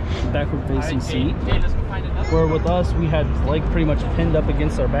baby backward facing seat. Where with us, we had Blake pretty much pinned up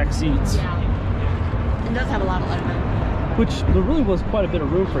against our back seats. It does have a lot of legroom. Which there really was quite a bit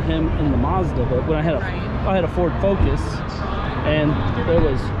of room for him in the Mazda, but when I had a Ford Focus, and there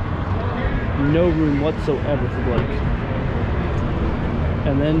was no room whatsoever for Blake.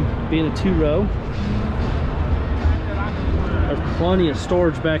 And then being a 2-row, there's plenty of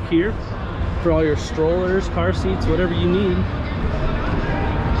storage back here for all your strollers, car seats, whatever you need.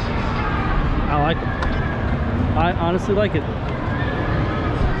 I like it. I honestly like it.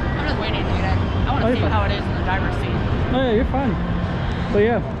 I'm just waiting to get it. I want to see how it is in the driver's seat. Oh yeah, you're fine. But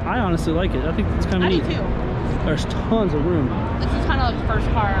yeah, I honestly like it. I think it's kind of neat. I do too. There's tons of room. This is kind of like the first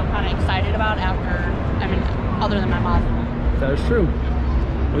car I'm kind of excited about after, other than my Mazda. That is true.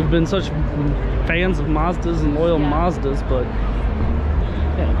 We've been such fans of Mazdas and loyal Mazdas, but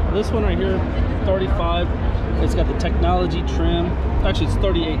yeah, this one right here, 35. It's got the technology trim. Actually, it's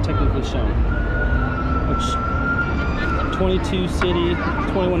 38 technically shown. Which 22 city,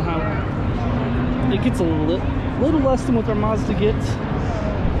 21 highway. It gets a little less than what our Mazda gets,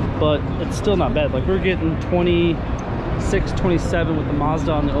 but it's still not bad. Like we're getting 26, 27 with the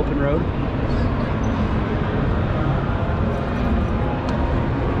Mazda on the open road.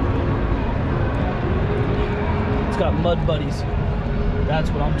 It's got mud buddies. That's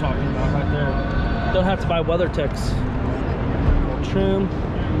what I'm talking about right there. Don't have to buy WeatherTechs. Trim.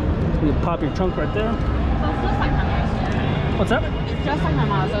 You can pop your trunk right there. So it's just like my Mazda. What's that? It's just like my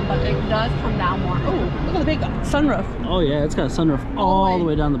Mazda, but it does come down more. Oh, look at the big sunroof. Oh yeah, it's got a sunroof all the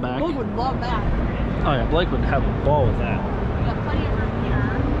way down the back. Blake would love that. Oh yeah, Blake would have a ball with that. We got plenty of room here.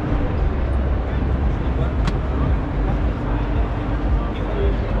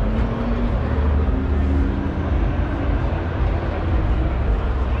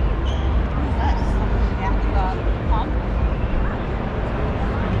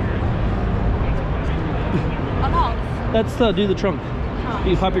 Oh no, That's to do the trunk.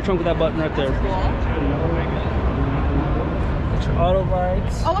 You can pop your trunk with that button right there. That's your auto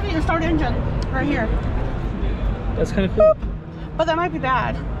lights. Oh, look at your start engine right here. That's kind of cool. But that might be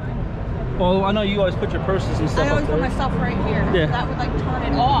bad. Well, I know you always put your purses and stuff I always up there. put my stuff right here. Yeah. That would like turn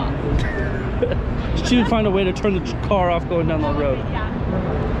it off. She would find a way to turn the car off going down the road.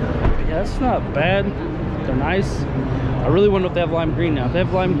 Yeah, that's not bad. They're nice. I really wonder if they have lime green now. If they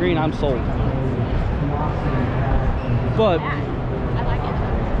have lime green, I'm sold. But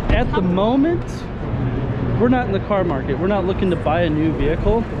at the moment, we're not in the car market. We're not looking to buy a new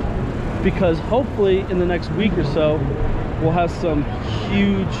vehicle because hopefully in the next week or so, we'll have some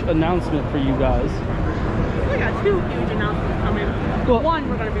huge announcement for you guys. We got 2 huge announcements coming. Well, one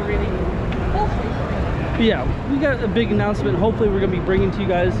we're going to be reading. Yeah, we got a big announcement. Hopefully we're going to be bringing to you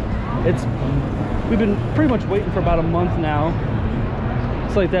guys. We've been pretty much waiting for about a month now.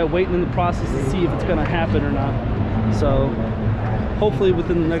 It's like that, waiting in the process to see if it's going to happen or not. So hopefully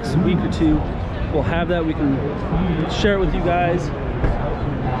within the next week or 2, we'll have that. We can share it with you guys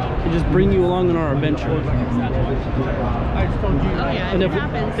and just bring you along on our adventure. And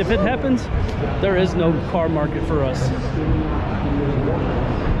if it happens, there is no car market for us.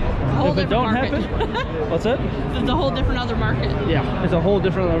 If it don't happen, what's that? It's a whole different other market. Yeah, it's a whole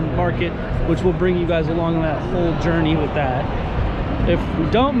different other market, which will bring you guys along on that whole journey with that. If we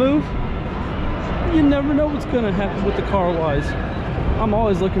don't move, you never know what's gonna happen with the car wise. I'm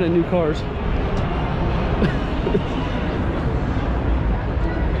always looking at new cars.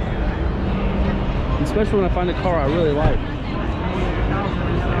 Especially when I find a car I really like.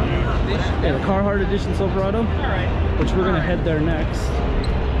 Yeah, the Carhartt Edition Silverado, which we're gonna head there next.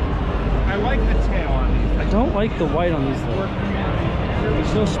 I like the tail on these. I don't like the white on these though.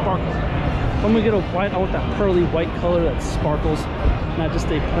 There's no sparkle. If I'm gonna get a white, I want that pearly white color that sparkles, not just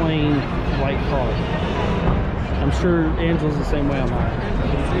a plain white car. I'm sure Angela's the same way on that.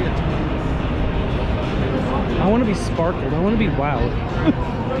 I want to be sparkled. I want to be wowed.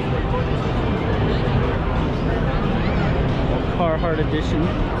 Carhartt Edition.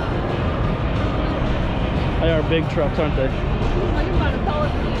 They are big trucks, aren't they?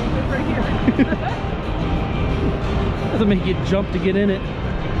 Doesn't make you jump to get in it.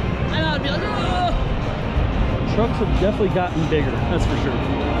 I know, it'd be like, oh. Trucks have definitely gotten bigger, that's for sure.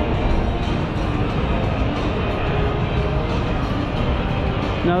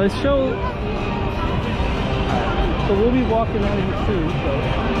 Now they show, so we'll be walking out of here soon, so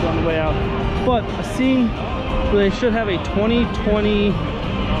it's on the way out. But I seen where they should have a 2020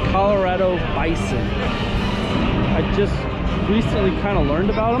 Colorado Bison. I just recently kind of learned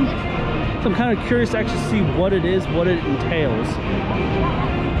about them, so I'm kind of curious to actually see what it is, what it entails.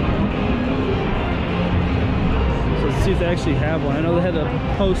 So let's see if they actually have one. I know they had a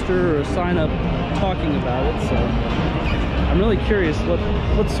poster or a sign up talking about it, so I'm really curious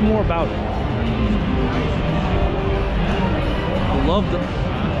what's more about it. I love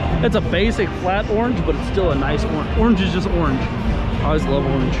it's a basic flat orange, but it's still a nice orange. Orange is just orange. I always love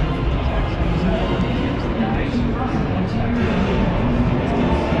orange.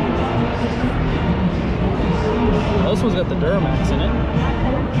 This one's got the Duramax in it.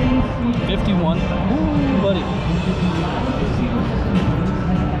 51. Ooh, buddy.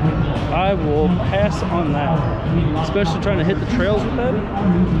 I will pass on that. Especially trying to hit the trails with that.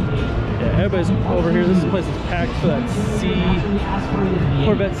 Yeah, everybody's over here. This place is packed for that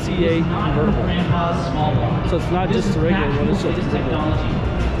Corvette C8 convertible. So it's not just a regular one, it's just a regular.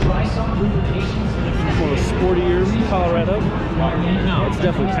 One of the sportier Colorado. No, it's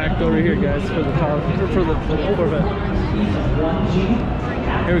definitely packed over here, guys, for the Corvette.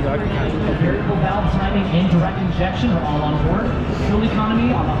 Here we go. Variable valve timing and direct injection are all on board. Fuel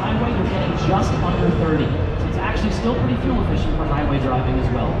economy on the highway, you're getting just under 30. So it's actually still pretty fuel efficient for highway driving as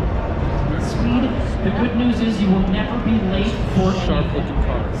well. Speed, the good news is you will never be late for sharp looking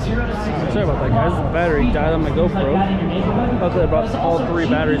car. Sorry about that, guys. The battery died on my GoPro. Luckily I brought all 3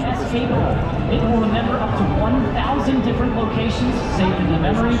 batteries with this. It will remember up to 1,000 different locations, saved in the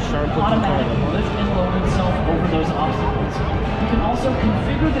memory, automatically lift and lower itself over those obstacles. You can also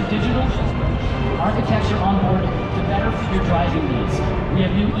configure the digital architecture on board to better fit your driving needs. We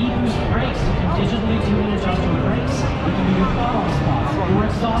have new e-boost brakes. You can digitally tune and adjust your brakes. You can do your throttle response, your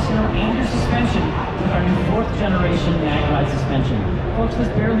exhaust air, and your suspension with our new 4th generation mag ride suspension. Folks, this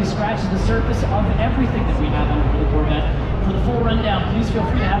barely scratches the surface of everything that we have on the Corvette. For the full rundown, please feel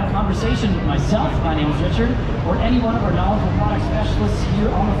free to have a conversation with myself, my name is Richard, or any one of our knowledgeable product specialists here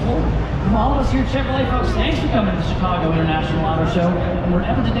on the floor. From all of us here at Chevrolet, folks, thanks for coming to the Chicago International Auto Show. And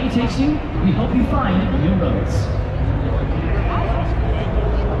wherever today takes you, we hope you find new roads.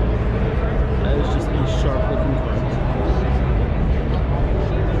 That is just a sharp looking car.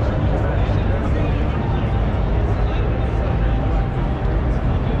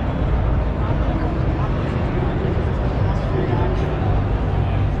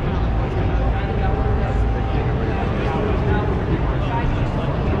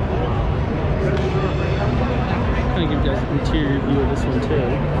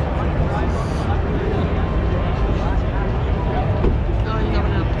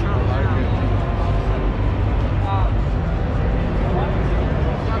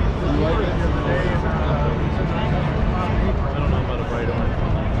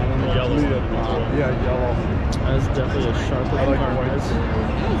 That's definitely a sharp looking car, guys.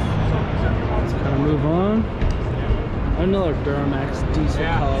 Let's kind of move on. Another Duramax diesel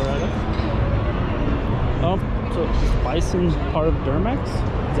Colorado. Oh, so is Bison part of Duramax? Is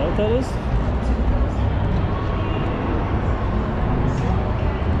that what that is?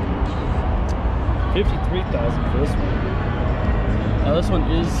 $53,000 for this one. Now this one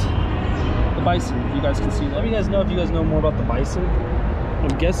is the Bison. You guys can see. Let me guys know if you guys know more about the Bison.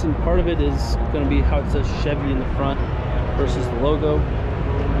 I'm guessing part of it is going to be how it says Chevy in the front versus the logo.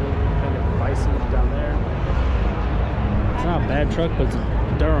 Kind of Bison down there. It's not a bad truck, but it's a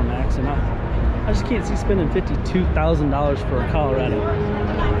Duramax, and I just can't see spending $52,000 for a Colorado.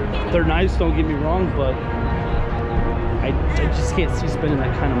 They're nice, don't get me wrong, but I just can't see spending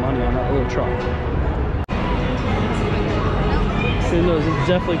that kind of money on that little truck. Even though it's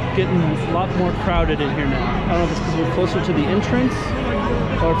definitely getting a lot more crowded in here now. I don't know if it's because we're closer to the entrance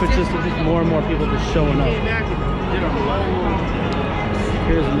or if it's just more and more people just showing up.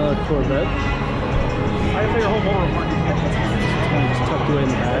 Here's another Corvette. It's kind of just tucked away in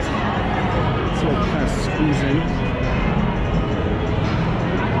the back. So we can kind of squeeze in.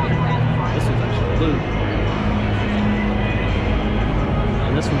 This one's actually blue.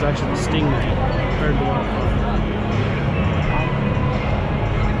 And this one's actually the Stingray compared to our car.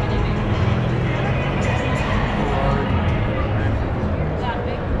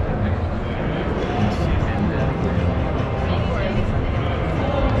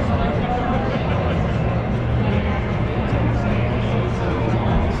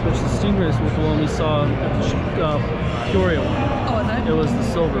 Stingrays with the one we saw at the Peoria one. Oh, was it? It was the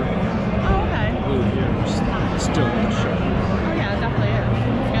silver. Oh, okay. Blue here, still in the show. Oh, yeah, it definitely is.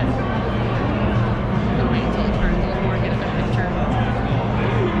 It's good. I'll wait until it turns a little more and get a good picture.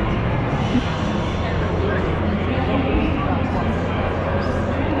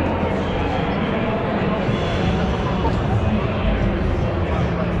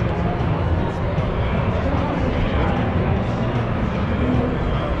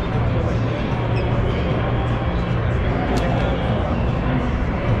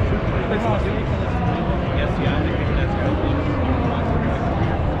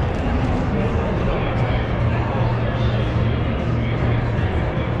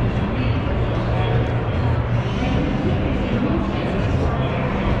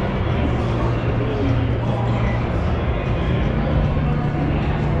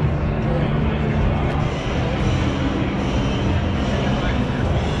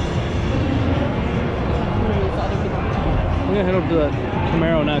 We're gonna head over to that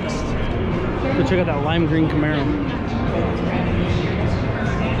Camaro next. Go check out that lime green Camaro.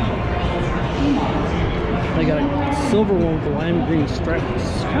 They got a silver one with the lime green stripe.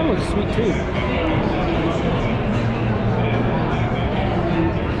 This kind of looks sweet too.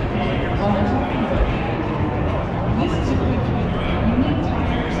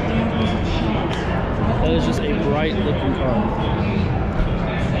 That is just a bright looking car.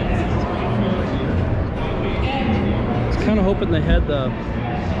 Kind of hoping they had the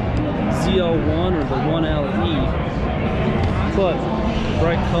ZL1 or the 1LE, but the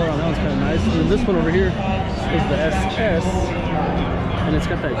bright color on that one's kind of nice. And then this one over here is the SS, and it's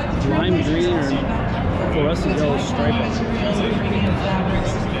got that lime green or fluorescent yellow stripe on it.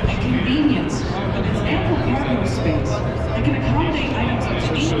 Convenience, but it's ample cargo space that can accommodate items up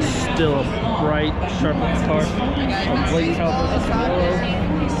to 8 It's just still a bright, sharp looking car. Blade calipers yellow.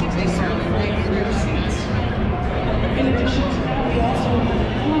 In addition to that, we also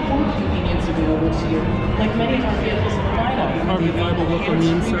have more convenience available to you. Like many of our vehicles in the lineup. Carbon fiber look on the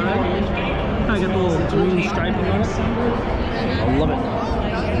inside. Kind of got the little green striping on it. I love it.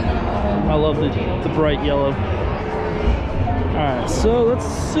 I love the bright yellow. Alright, so let's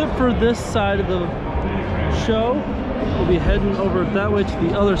sit for this side of the show. We'll be heading over that way to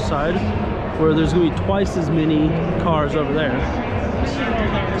the other side where there's going to be twice as many cars over there.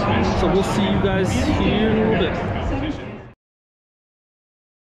 So we'll see you guys here in a little bit.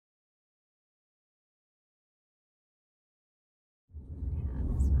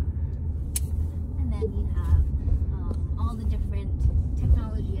 And then you have all the different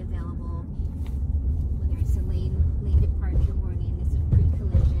technology available, whether it's a lane departure warning, this is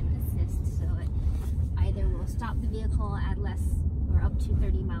pre-collision assist, so it either will stop the vehicle at less or up to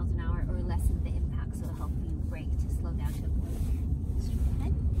 30 miles an hour or lessen the impact, so it'll help you brake to slow down to avoid straight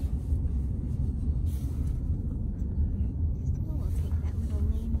ahead. We'll take that little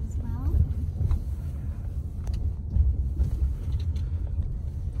lane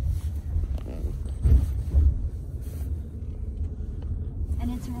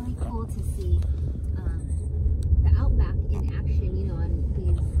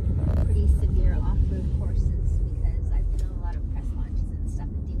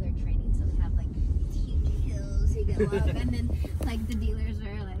go up, and then like the dealers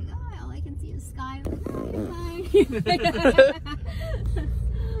are like, oh, all I can see is sky. I'm like, oh, you're fine.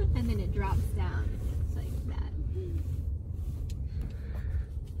 And then it drops down. It's like that.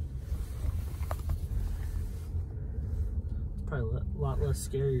 Probably a lot less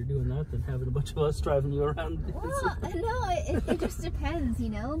scarier doing that than having a bunch of us driving you around. Well, no, it just depends, you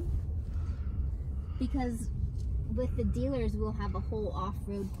know, because with the dealers we'll have a whole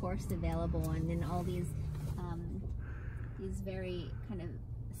off-road course available, and then all these very kind of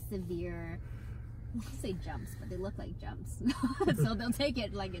severe, I'll say jumps, but they look like jumps. So they'll take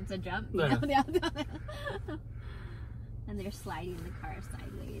it like it's a jump, you know? And they're sliding the car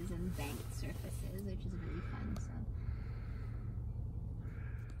sideways and banked surfaces, which is really fun. So